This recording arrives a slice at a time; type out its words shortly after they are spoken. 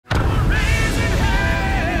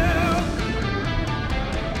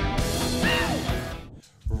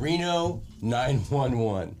Reno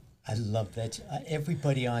 911. I love that.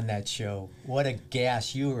 Everybody on that show, what a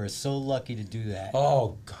gas. You were so lucky to do that.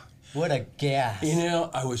 Oh, God. What a gas. You know,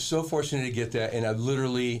 I was so fortunate to get that, and I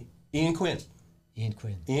literally, Ian Quinn.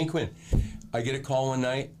 I get a call one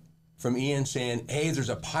night from Ian saying, hey, there's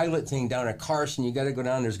a pilot thing down at Carson. You got to go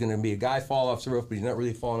down. There's going to be a guy fall off the roof, but he's not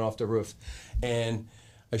really falling off the roof. And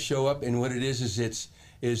I show up, and what it is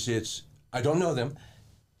it's I don't know them.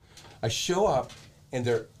 I show up, and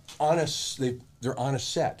they're on a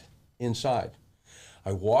set inside.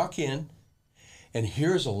 I walk in, and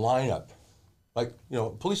here's a lineup, like, you know,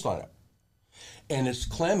 police lineup. And it's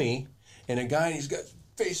Clemmy, and a guy, and he's got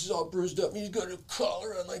faces all bruised up, and he's got a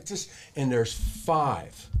collar on like this. And there's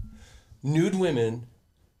 5 nude women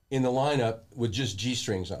in the lineup with just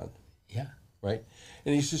G-strings on. Yeah. Right?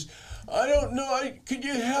 And he says, I don't know, could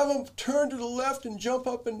you have them turn to the left and jump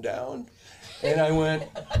up and down? And I went,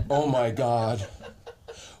 oh my God,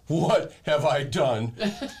 what have I done?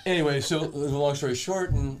 Anyway, so long story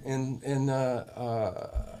short, and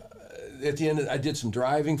at the end, I did some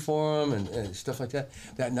driving for him and stuff like that.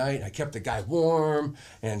 That night, I kept the guy warm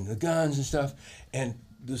and the guns and stuff. And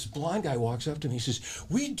this blonde guy walks up to me. He says,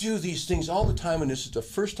 we do these things all the time, and this is the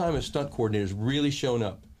first time a stunt coordinator's really shown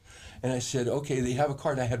up. And I said, okay, they have a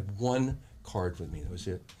card. I had 1 card with me. That was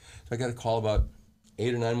it. So I got a call about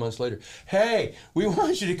 8 or 9 months later. Hey, we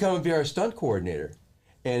want you to come and be our stunt coordinator.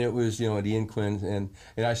 And it was, you know, Ian Quinn,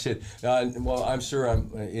 and I said, well, I'm sure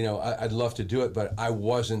I'd love to do it, but I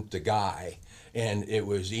wasn't the guy. And it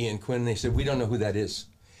was Ian Quinn, and they said, we don't know who that is.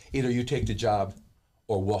 Either you take the job,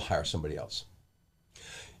 or we'll hire somebody else.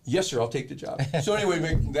 Yes, sir, I'll take the job. So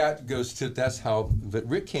anyway, that's how, but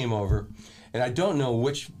Rick came over, and I don't know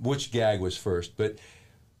which gag was first, but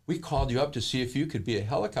we called you up to see if you could be a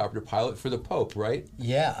helicopter pilot for the Pope, right?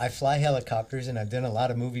 Yeah, I fly helicopters, and I've done a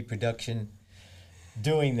lot of movie production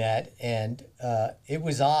doing that, and it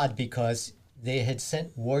was odd because they had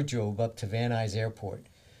sent wardrobe up to Van Nuys Airport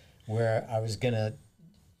where I was going to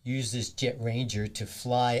use this Jet Ranger to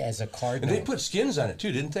fly as a cardinal. And they put skins on it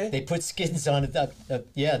too, didn't they? They put skins on it.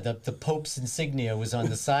 The Pope's insignia was on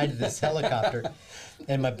the side of this helicopter.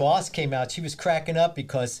 And my boss came out. She was cracking up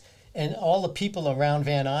because, and all the people around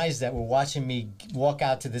Van Nuys that were watching me walk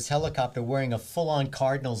out to this helicopter wearing a full-on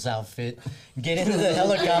Cardinals outfit, get into the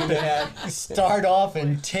helicopter, start off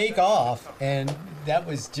and take off. And that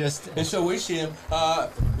was just... And so we see him.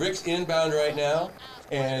 Rick's inbound right now,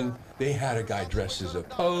 and they had a guy dressed as a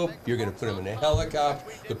Pope. You're going to put him in a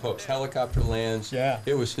helicopter. The Pope's helicopter lands. Yeah.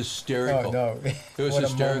 It was hysterical. Oh, no. It was what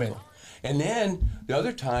hysterical. A moment. And then the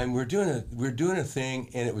other time we're doing a thing,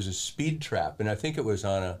 and it was a speed trap, and I think it was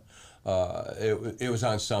on it was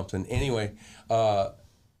on something. Anyway, 2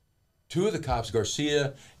 of the cops,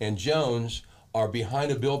 Garcia and Jones, are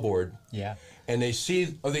behind a billboard. Yeah. And they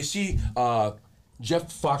see Jeff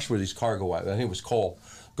Foxworthy's car go by. I think it was Cole.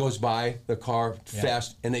 Goes by the car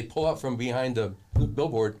fast, and they pull up from behind the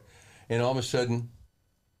billboard, and all of a sudden...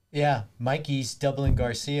 Yeah, Mikey's doubling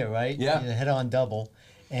Garcia, right? Yeah. Head-on double.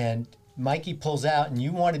 And Mikey pulls out, and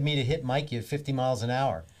you wanted me to hit Mikey at 50 miles an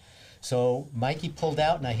hour. So Mikey pulled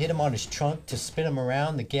out, and I hit him on his trunk to spin him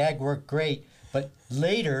around. The gag worked great. But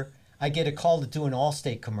later, I get a call to do an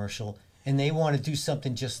Allstate commercial, and they want to do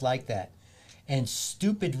something just like that. And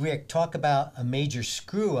stupid Rick, talk about a major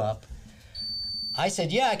screw-up. I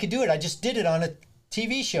said, yeah, I could do it. I just did it on a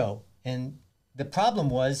TV show. And the problem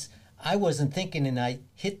was I wasn't thinking, and I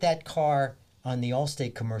hit that car on the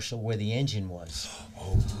Allstate commercial where the engine was.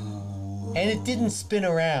 Oh. And it didn't spin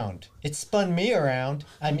around. It spun me around.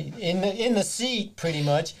 I mean, in the seat, pretty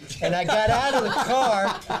much. And I got out of the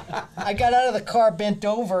car. I got out of the car, bent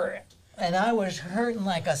over, and I was hurting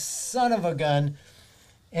like a son of a gun.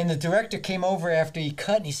 And the director came over after he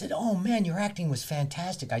cut, and he said, oh, man, your acting was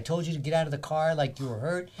fantastic. I told you to get out of the car like you were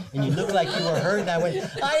hurt, and you looked like you were hurt. And I went,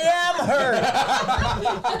 I am hurt.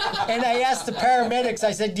 And I asked the paramedics,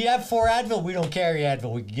 I said, do you have 4 Advil? We don't carry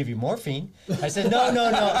Advil. We can give you morphine. I said, no.